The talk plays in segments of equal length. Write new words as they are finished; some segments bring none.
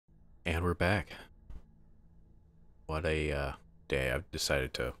And we're back. What a day. I've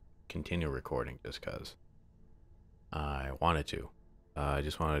decided to continue recording just because I wanted to. I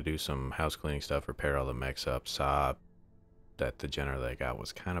just wanted to do some house cleaning stuff, repair all the mechs up, saw that the generator that I got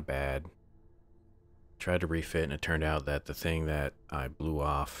was kind of bad. Tried to refit, and it turned out that the thing that I blew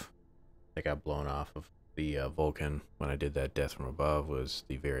off, that got blown off of the Vulcan when I did that death from above, was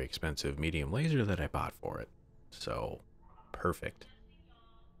the very expensive medium laser that I bought for it. So, perfect.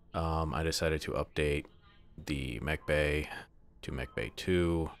 I decided to update the mech bay to mech bay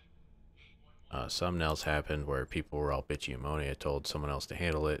 2. Something else happened where people were all bitchy and moany. I told someone else to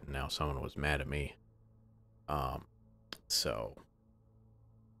handle it, and now someone was mad at me. Um, so,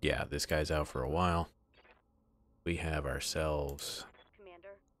 yeah, this guy's out for a while. We have ourselves...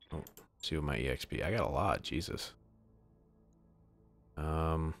 Commander. Oh, see what my EXP... I got a lot, Jesus.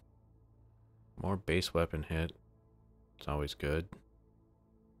 More base weapon hit. It's always good.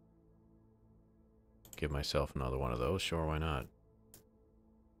 Give myself another one of those. Sure, why not?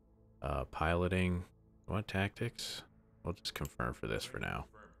 Piloting. What tactics? We'll just confirm for this for now.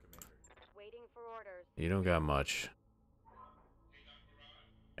 Waiting for orders. You don't got much.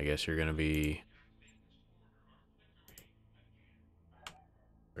 I guess you're gonna be...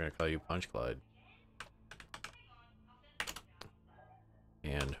 We're gonna call you Punch Clyde.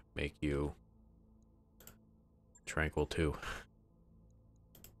 And make you Tranquil too.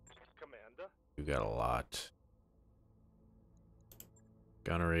 Commander. You got a lot.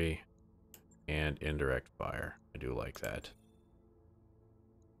 Gunnery and indirect fire. I do like that.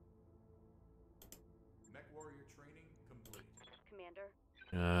 MechWarrior training complete.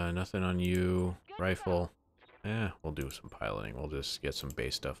 Commander. Nothing on you. Rifle. We'll do some piloting. We'll just get some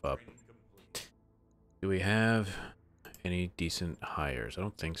base stuff up. Training complete. Do we have any decent hires? I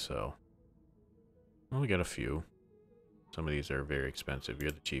don't think so. Well, we got a few. Some of these are very expensive.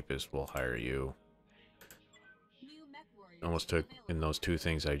 You're the cheapest. We'll hire you. Almost took, in those two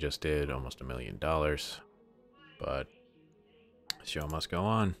things I just did, almost $1 million. But the show must go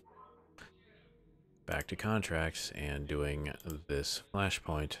on. Back to contracts and doing this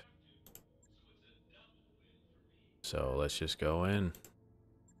flashpoint. So let's just go in.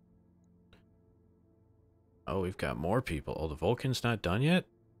 Oh, we've got more people. Oh, the Vulcan's not done yet?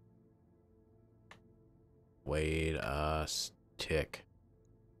 Wait a tick.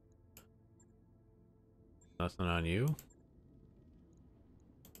 Nothing on you?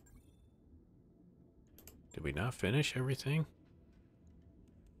 Did we not finish everything?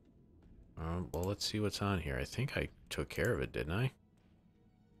 Well, let's see what's on here. I think I took care of it, didn't I?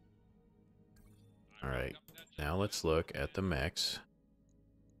 Alright, now let's look at the mechs.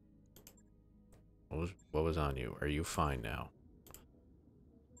 What was on you? Are you fine now?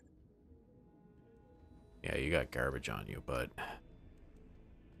 Yeah, you got garbage on you, but...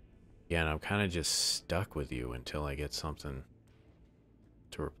 Yeah, and I'm kind of just stuck with you until I get something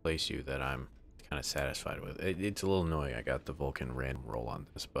to replace you that I'm kind of satisfied with. It's a little annoying. I got the Vulcan random roll on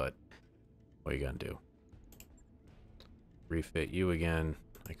this, but what are you gonna do? Refit you again.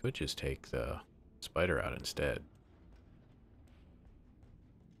 I could just take the spider out instead.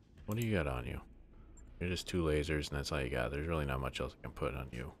 What do you got on you? You're just 2 lasers and that's all you got. There's really not much else I can put on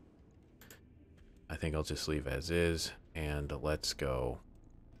you. I think I'll just leave as is and let's go.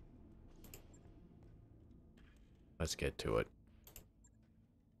 Let's get to it.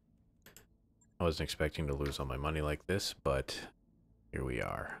 I wasn't expecting to lose all my money like this, but here we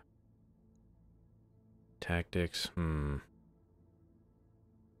are. Tactics,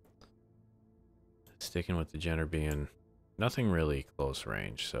 Sticking with the Jenner being nothing really close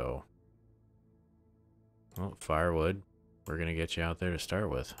range, so... Well, firewood. We're gonna get you out there to start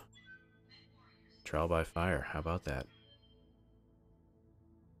with. Trial by fire, how about that?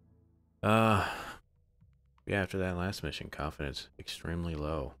 Yeah, after that last mission, confidence extremely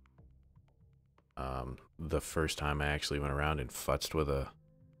low. The first time I actually went around and futzed with a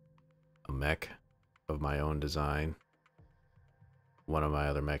mech of my own design, one of my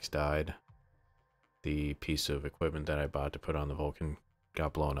other mechs died. The piece of equipment that I bought to put on the Vulcan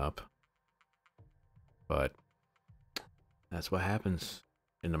got blown up. But that's what happens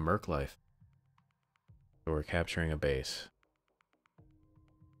in the Merc life. So we're capturing a base.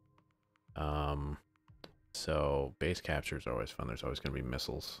 So base captures are always fun. There's always going to be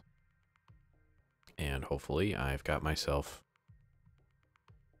missiles. And hopefully I've got myself...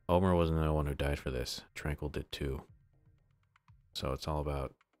 Homer wasn't the one who died for this. Tranquil did too. So it's all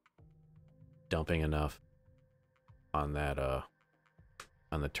about dumping enough on that,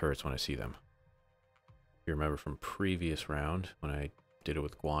 on the turrets when I see them. If you remember from previous round, when I did it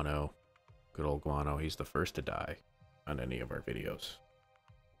with Guano, good old Guano, he's the first to die on any of our videos.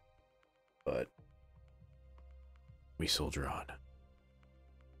 but we soldier on.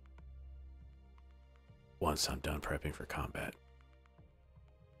 Once I'm done prepping for combat.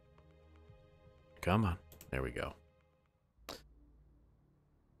 Come on. There we go.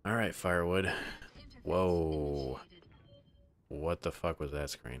 Alright, firewood. Whoa. What the fuck was that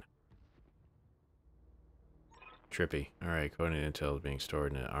screen? Trippy. Alright, coding intel is being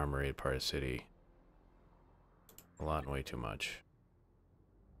stored in an armored part of the city. A lot and way too much.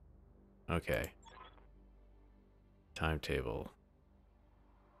 Okay. Timetable.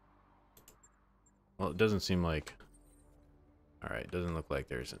 Well, it doesn't seem like... Alright, it doesn't look like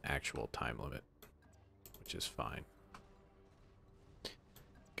there's an actual time limit. Which is fine.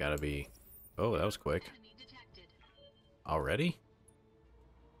 Gotta be... Oh, that was quick. Already?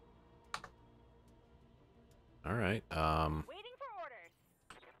 Alright, Waiting for orders.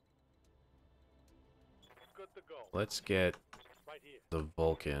 Good to go. let's get Right here. the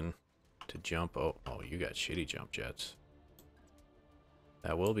Vulcan to jump... Oh, you got shitty jump jets.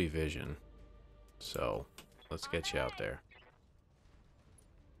 That will be vision. So, let's get you out there.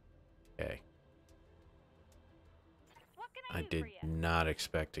 Okay. What can I I do did for you? not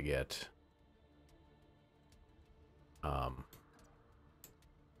expect to get...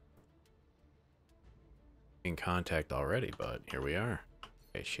 in contact already, but here we are.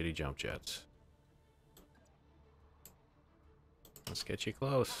 Okay, shitty jump jets. Let's get you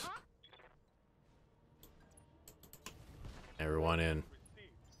close. Everyone in.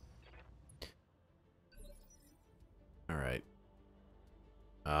 Alright.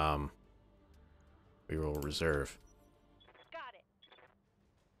 We will reserve. Got it.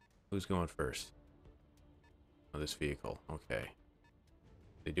 Who's going first? Oh, this vehicle. Okay.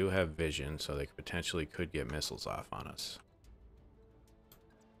 They do have vision, so they potentially could get missiles off on us.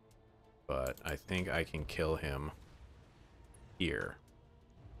 But I think I can kill him here.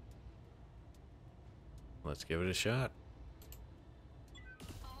 Let's give it a shot.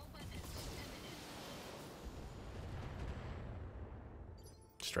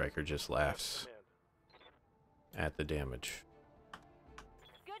 Stryker just laughs at the damage.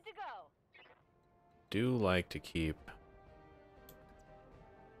 Good to go. Do like to keep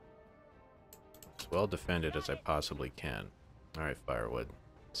as well defended as I possibly can. Alright, firewood.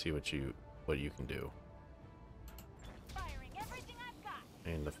 See what you can do. Firing everything I've got.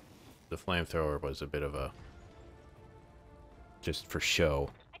 And the flamethrower was a bit of a just for show.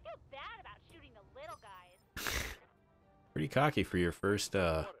 I feel bad about shooting the little guys. Pretty cocky for your first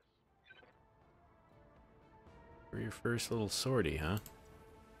little sortie, huh?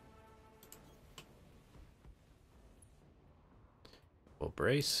 We'll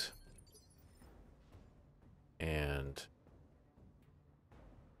brace. And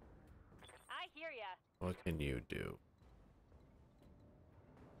I hear ya. what can you do?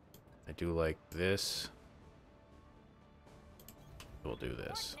 I do like this. We'll do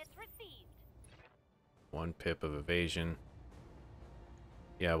this. Coordinates received. 1 pip of evasion.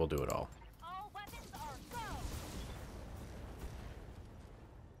 Yeah, we'll do it all. All weapons are go.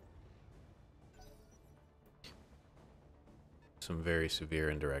 Some very severe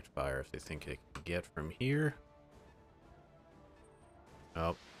indirect fire if they think they can get from here.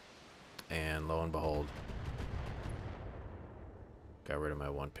 Oh. And lo and behold. Got rid of my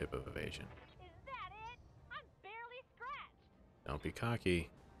 1 pip of evasion. Is that it? I'm barely scratched. Don't be cocky,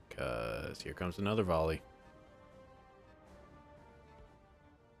 cause here comes another volley.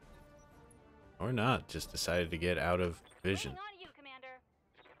 Or not, just decided to get out of vision. Waiting on you,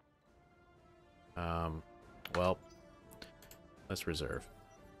 Commander. Well, let's reserve.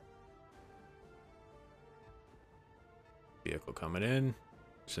 Vehicle coming in.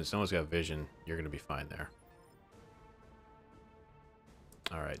 Since no one's got vision, you're gonna be fine there.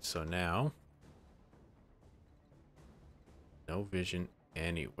 Alright, so now no vision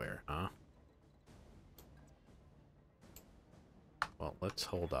anywhere, huh? Well, let's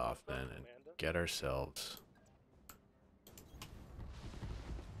hold off then and get ourselves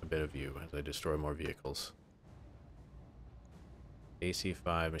a bit of view as I destroy more vehicles.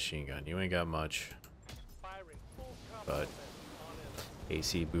 AC-5 machine gun. You ain't got much, Firing full but complement on in.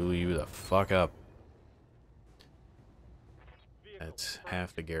 AC blew you the fuck up. Vehicle That's front.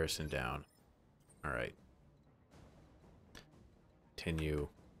 half the garrison down. Alright. Continue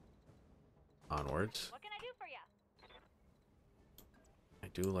onwards. What can I do for you? I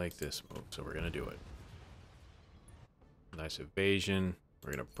do like this move, so we're gonna do it. Nice evasion.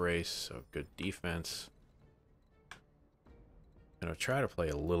 We're gonna brace, so good defense. Gonna try to play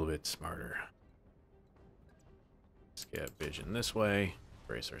a little bit smarter. Let's get vision this way.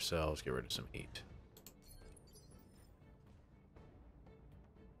 Brace ourselves, get rid of some heat.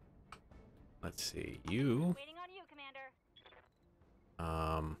 let's see. You. Waiting on you, Commander.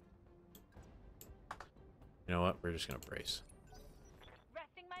 You know what? We're just gonna brace.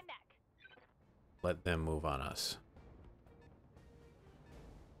 Resting my mech. Let them move on us.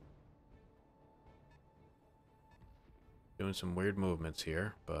 Doing some weird movements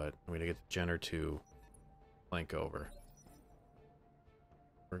here, but I'm gonna get the Jenner to flank over.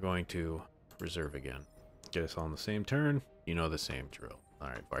 We're going to reserve again. Get us all on the same turn. You know the same drill.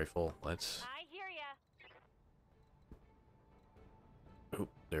 Alright, rifle, let's... I hear ya. Oop,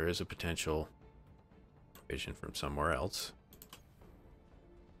 there is a potential vision from somewhere else.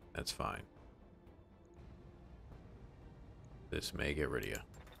 That's fine. This may get rid of you.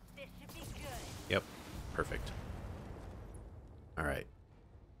 This should be good. Yep, perfect. Alright.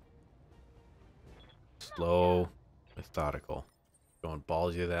 Slow, methodical. Going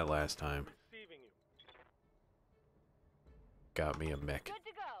ballsy that last time. Receiving you. Got me a mech. Good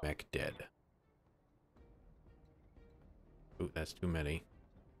to go. Mech dead. Ooh, that's too many.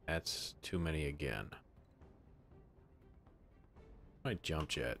 That's too many again. My jump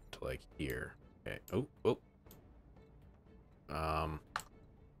jet to like here. Okay. Oh, oh.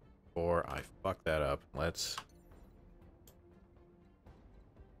 Before I fuck that up, let's...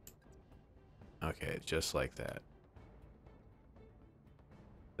 Okay, just like that.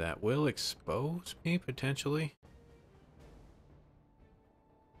 That will expose me, potentially.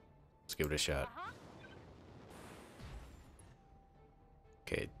 Let's give it a shot. Uh-huh.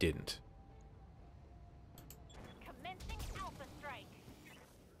 Okay, it didn't. Commencing Alpha Strike.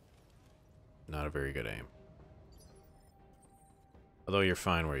 Not a very good aim. Although you're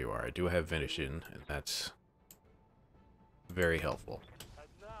fine where you are. I do have vision, and that's very helpful. And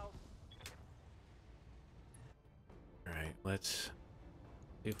now, Alright, let's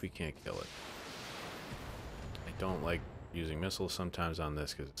see if we can't kill it. I don't like using missiles sometimes on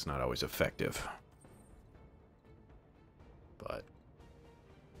this because it's not always effective. But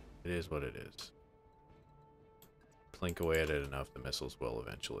it is what it is. Plink away at it enough, the missiles will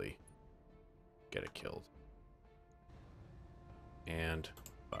eventually get it killed. And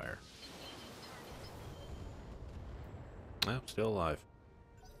fire. Oh, still alive.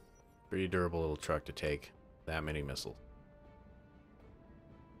 Pretty durable little truck to take that many missiles.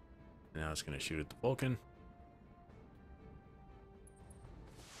 Now it's going to shoot at the Vulcan.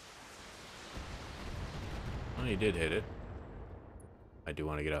 Oh, he did hit it. I do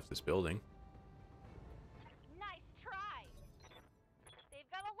want to get off this building. Nice try. They've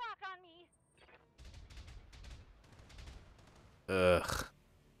got a lock on me. Ugh.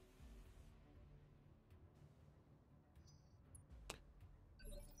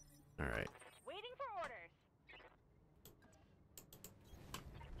 Alright, Waiting for orders.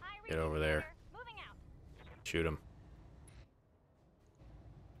 I get over there. Moving out. Shoot him.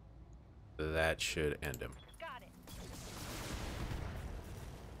 That should end him. Got it.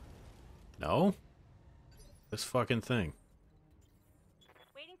 No? This fucking thing.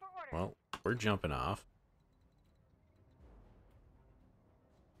 Waiting for orders. Well, we're jumping off.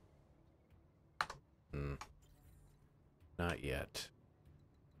 Not yet.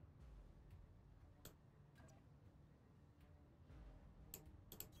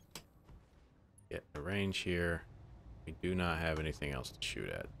 Get the range here. We do not have anything else to shoot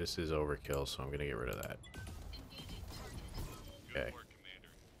at. This is overkill, so I'm going to get rid of that. Okay.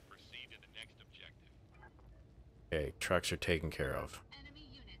 Okay, trucks are taken care of.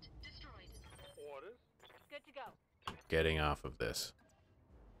 orders. Good to go. Getting off of this.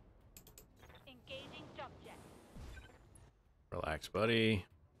 Engaging jump jet. Relax, buddy.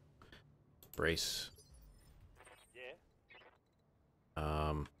 Brace. Yeah.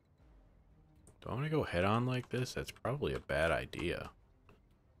 Do I want to go head on like this? That's probably a bad idea.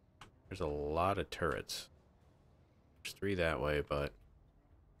 There's a lot of turrets. There's 3 that way, but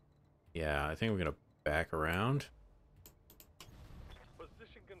yeah, I think we're gonna back around.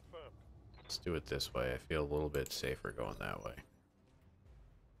 Position confirmed. Let's do it this way. I feel a little bit safer going that way.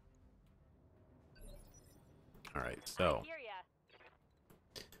 Alright, so I hear ya.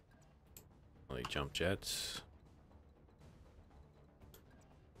 only jump jets.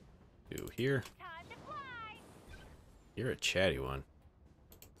 Do here. Time to fly. You're a chatty one.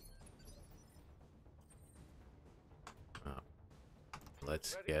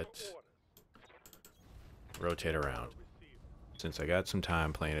 Let's Ready get for orders. rotate around. Received. Since I got some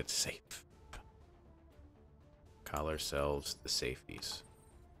time playing it safe. Call ourselves the safeties.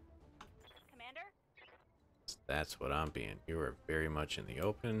 Commander. That's what I'm being. You are very much in the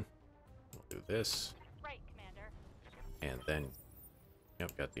open. We'll do this. Right, Commander. And then,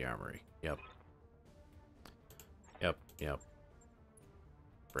 yep, got the armory. Yep. Yep, yep.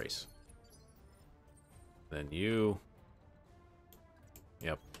 Brace. Then you.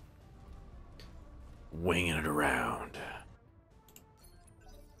 Yep. Winging it around.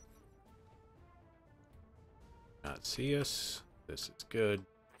 Not see us. This is good.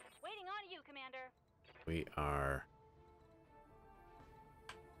 Waiting on you, Commander. We are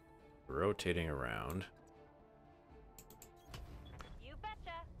rotating around. You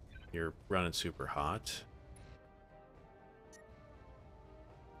betcha. You're running super hot.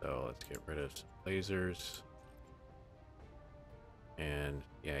 So let's get rid of some lasers. And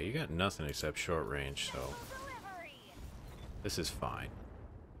yeah, you got nothing except short range, so Delivery. this is fine.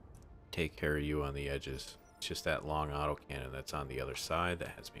 Take care of you on the edges. It's just that long autocannon that's on the other side that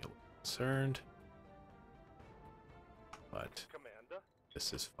has me a little concerned. But Commander.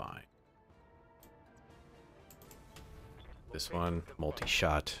 this is fine. This one,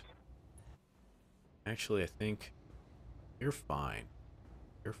 multi-shot. Actually, I think you're fine.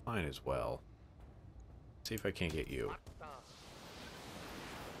 You're fine as well. Let's see if I can't get you.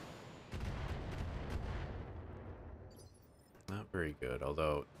 Not very good,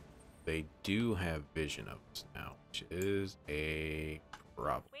 although they do have vision of us now, which is a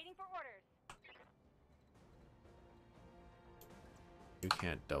problem. Waiting for orders. You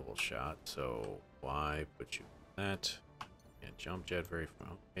can't double shot, so why put you in that? Can't jump jet very far.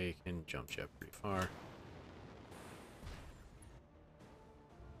 Okay, you can jump jet pretty far.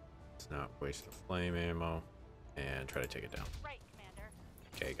 Let's not waste the flame ammo and try to take it down. Right, Commander.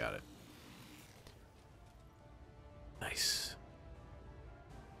 Okay, got it. Nice.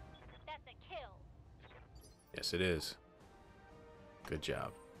 That's a kill. Yes, it is. Good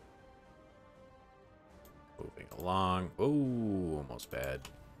job. Moving along. Oh, almost bad.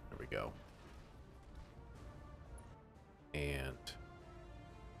 There we go. And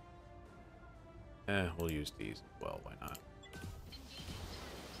we'll use these as well. Why not?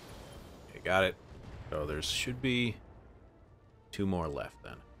 Okay, got it. So there should be 2 more left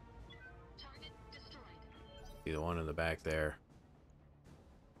then. See the one in the back there.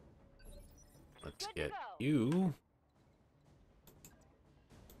 Let's Good to get go. you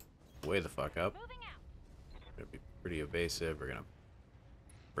way the fuck up. Moving out. Gonna be pretty evasive. We're gonna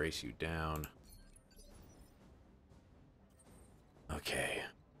brace you down. Okay,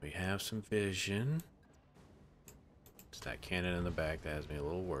 we have some vision. It's that cannon in the back that has me a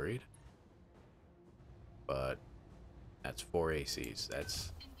little worried. But that's 4 ACs.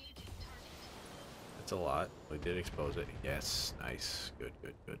 That's a lot. We did expose it. Yes, nice. Good,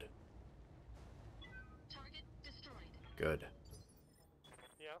 good, good. Good.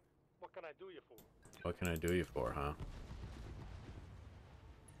 Yeah? What can I do you for? What can I do you for, huh?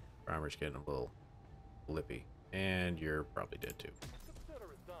 Primer's getting a little lippy. And you're probably dead too. Consider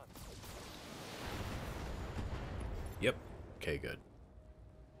it done. Yep. Okay, good.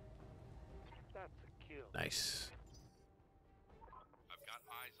 That's a kill. Nice. I've got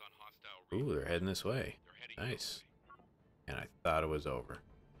eyes on hostile Ooh, they're heading this way. They're heading Nice. And I thought it was over.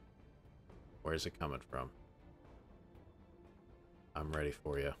 Where's it coming from? I'm ready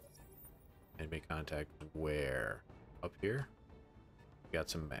for you. Enemy contact where? Up here? Got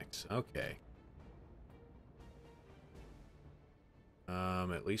some mechs. Okay.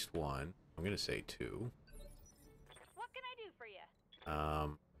 At least one. I'm gonna say 2. What can I do for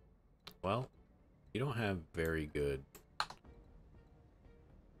you? Well, you don't have very good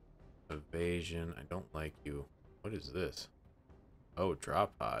evasion. I don't like you. What is this? Oh,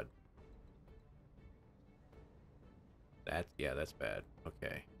 drop pod. Yeah, that's bad.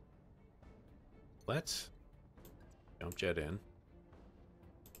 Okay. Let's jump jet in.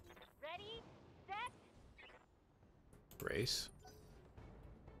 Ready, set. Brace.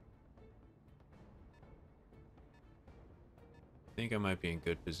 I think I might be in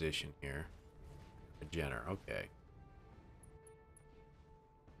good position here. A Jenner, okay.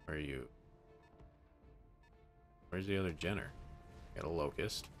 Where are you? Where's the other Jenner? Got a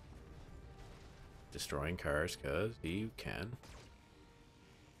locust. Destroying cars, cause you can.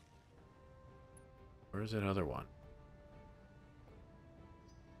 Where's that other one?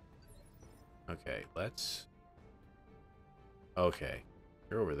 Okay, let's... Okay,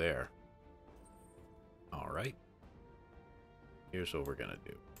 you're over there. Alright. Here's what we're gonna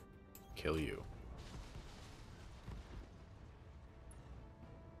do. Kill you.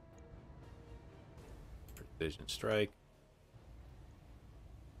 Precision strike.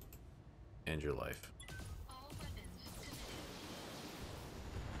 End your life.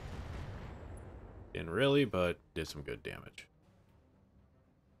 Didn't really, but did some good damage.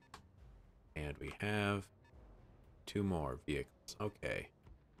 And we have 2 more vehicles. Okay.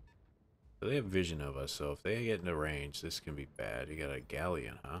 So they have vision of us, so if they get into range, this can be bad. You got a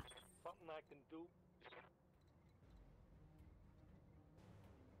galleon, huh? Something I can do?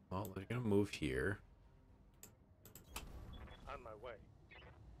 Well, they're gonna move here. On my way.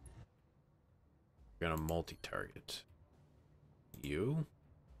 We're gonna multi-target you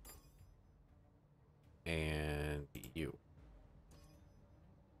and you.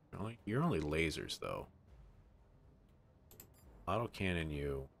 You're only lasers though. Auto cannon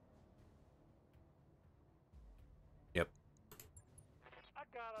you. Yep. I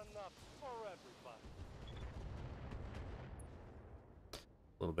got enough for everybody. A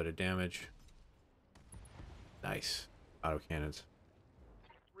little bit of damage. Nice. Auto cannons.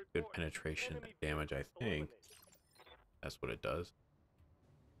 Good Report. penetration Enemy damage, I vehicle think. eliminated. That's what it does.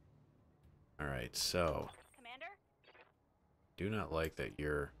 Alright, so Commander? do not like that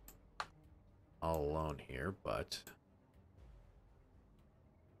you're all alone here, but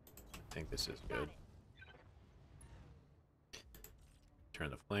I think this is Got good. it. Turn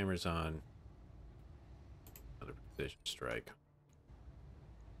the flamers on. Another precision strike.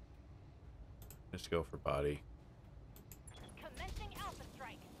 Just go for body. Commencing Alpha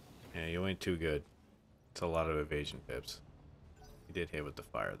Strike. Yeah, you ain't too good. It's a lot of evasion pips. You did hit with the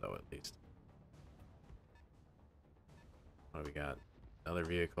fire though, at least. What do we got? Another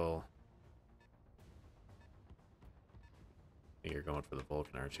vehicle. You're going for the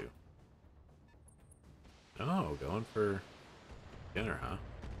Vulcan, aren't you? Oh, going for dinner, huh?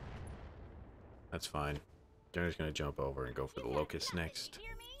 That's fine. Dinner's gonna jump over and go for the Locust next.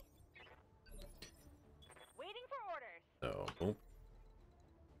 Hear me? Waiting for orders. So, boom.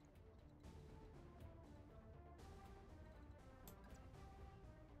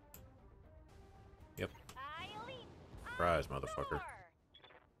 Yep. I leap. Surprise, motherfucker. Soar.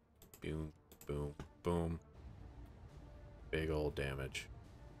 Boom, boom, boom. Big old damage.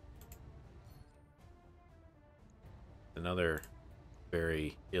 Another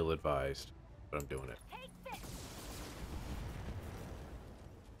very ill-advised, but I'm doing it. Take this.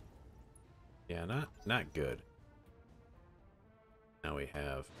 Yeah, not good. Now we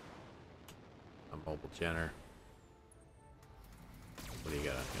have a mobile Jenner. What do you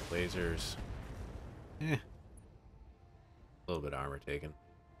got on here? Lasers. A little bit of armor taken.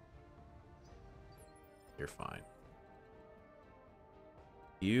 You're fine.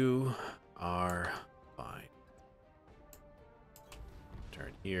 You are fine.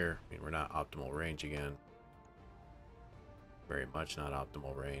 Turn here. I mean, we're not optimal range again. Very much not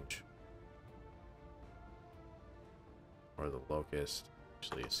optimal range. Or the Locust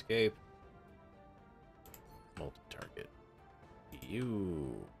actually escape. Multi-target.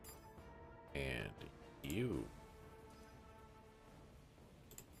 You. And you.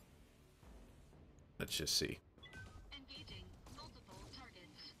 Let's just see. Engaging multiple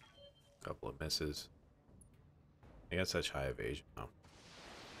targets. Couple of misses. I got such high evasion. Oh.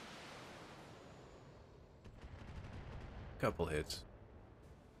 Couple hits.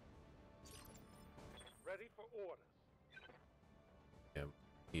 Ready for orders. Yep.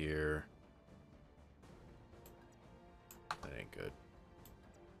 Here. That ain't good.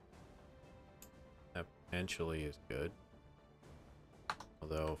 That potentially is good.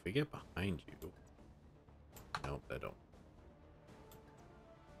 Although, if we get behind you... Nope, I don't.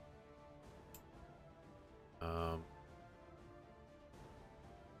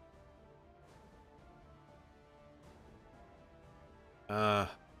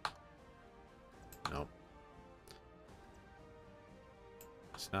 Nope.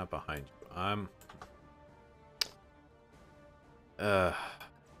 It's not behind you.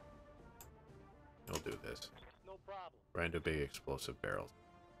 We'll do this. No problem. Right into big explosive barrels.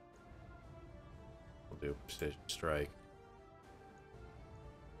 We'll do precision strike.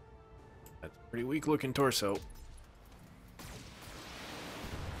 That's a pretty weak looking torso.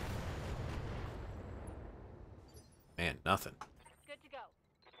 Man, nothing. Good to go.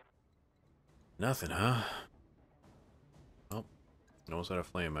 Nothing, huh? Well, knows how to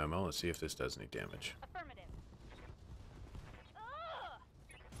flame ammo. Let's see if this does any damage. Affirmative.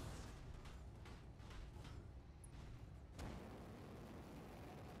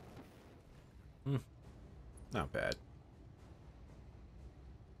 Ugh. Not bad.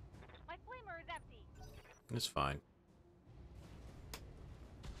 My flamer is empty. It's fine.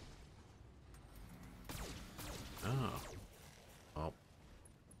 Oh. Well.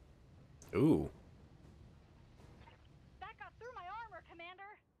 Ooh. That got through my armor, Commander.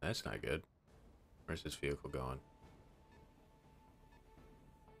 That's not good. Where's this vehicle going?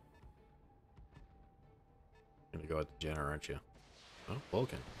 Gonna go at the Jenner, aren't you? Oh,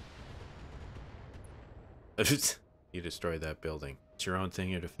 Vulcan. You destroyed that building. It's your own thing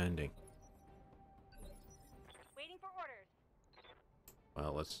you're defending. Waiting for orders.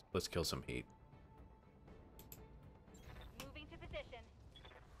 Well, let's kill some heat. Moving to position.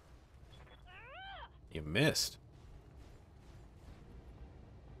 You missed.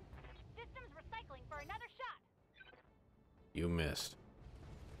 Systems recycling for another shot. You missed.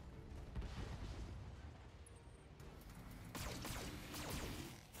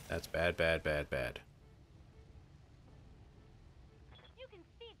 That's bad, bad, bad, bad. You can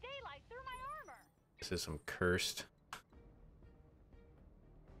see daylight through my armor. This is some cursed.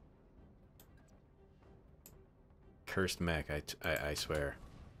 Cursed mech, I swear.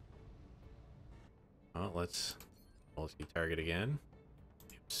 Well, let's multi-target again.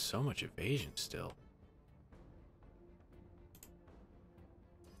 So much evasion still.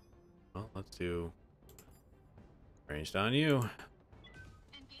 Well, let's do ranged on you.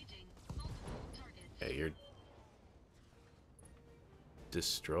 Engaging multiple targets. Okay, you're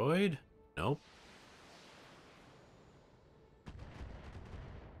destroyed? Nope.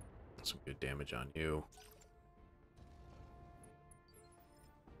 Some good damage on you.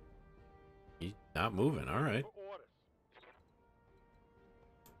 He's not moving, alright. For orders.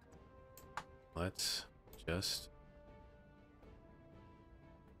 Let's just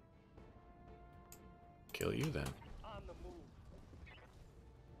kill you then. On the move.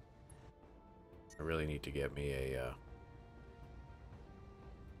 I really need to get me a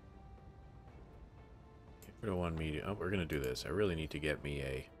get rid of one medium. Oh, we're gonna do this. I really need to get me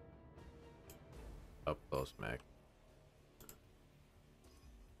a up close mech.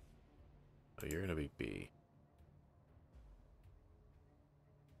 Oh, you're gonna be B.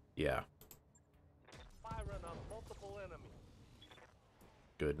 Yeah. Firing on multiple enemies.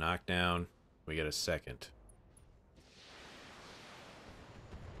 Good knockdown. We get a second.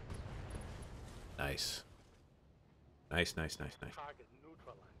 Nice. Nice, nice, nice, nice. Target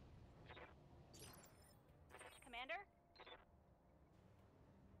neutralized. Commander?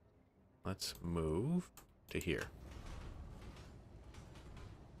 Let's move to here.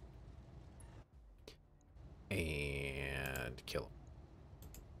 And kill him.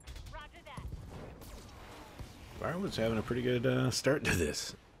 Roger that. Firewood's having a pretty good start to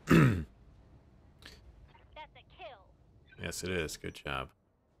this. That's a kill. Yes, it is. Good job.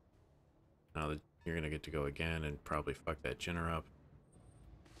 Now that you're gonna get to go again and probably fuck that Jinner up.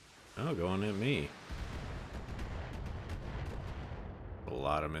 Oh, going at me. A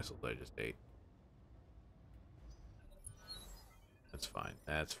lot of missiles I just ate. That's fine.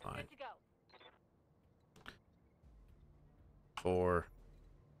 That's fine. Good to go. 4.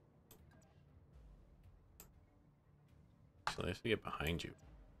 So I have to get behind you.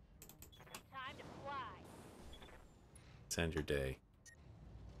 Time to fly. Let's end your day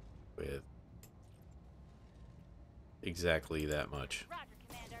with exactly that much. Roger,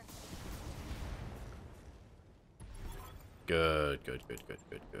 Commander. Good, good, good, good,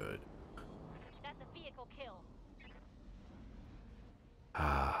 good, good. That's a vehicle kill.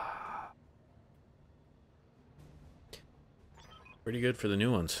 Ah. Pretty good for the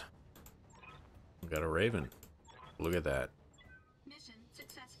new ones. We got a Raven. Look at that. Mission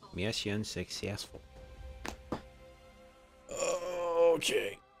successful. Mission successful.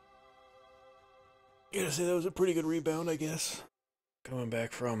 Okay. Gotta say that was a pretty good rebound, I guess. Coming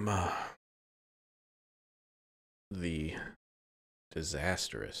back from the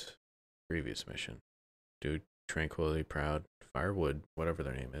disastrous previous mission. Dude, Tranquility, Proud, Firewood, whatever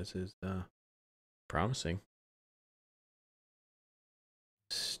their name is promising.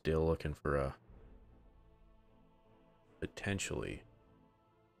 Still looking for a potentially.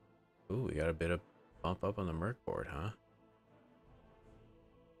 Ooh, we got a bit of bump up on the Merc board, huh?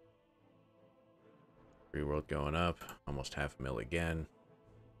 Free world going up, almost 500,000 again.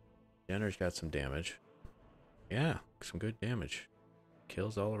 Jenner's got some damage. Yeah, some good damage.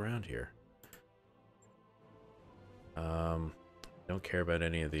 Kills all around here. Don't care about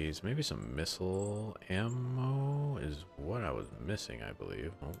any of these. Maybe some missile ammo is what I was missing, I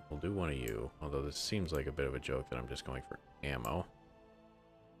believe. We'll do one of you. Although this seems like a bit of a joke that I'm just going for ammo.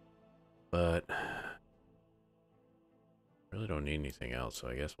 But really don't need anything else, so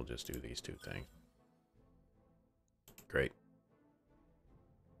I guess we'll just do these two things. Great.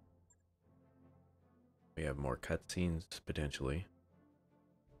 We have more cutscenes, potentially.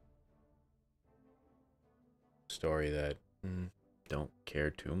 Story that don't care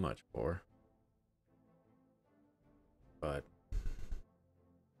too much for. But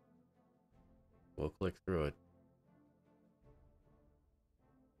we'll click through it.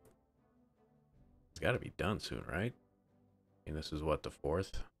 It's got to be done soon, right? I mean, this is what, the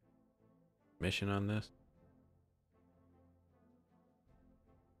 4th mission on this?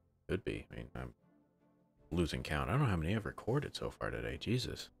 Could be. I mean, I'm losing count. I don't know how many I've recorded so far today.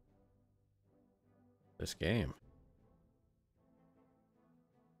 Jesus. This game.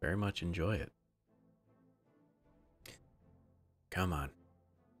 Very much enjoy it. Come on.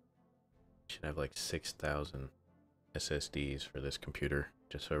 Should have like 6,000 SSDs for this computer,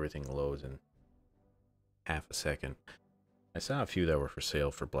 just so everything loads in half a second. I saw a few that were for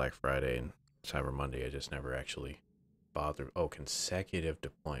sale for Black Friday and Cyber Monday. I just never actually bothered. Oh, consecutive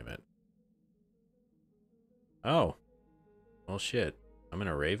deployment. Oh. Well, shit. I'm in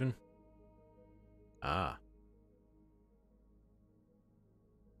a Raven? Ah.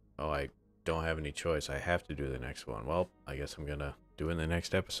 Oh, I don't have any choice. I have to do the next one. Well, I guess I'm gonna do it in the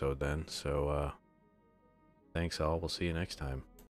next episode then. So, thanks all. We'll see you next time.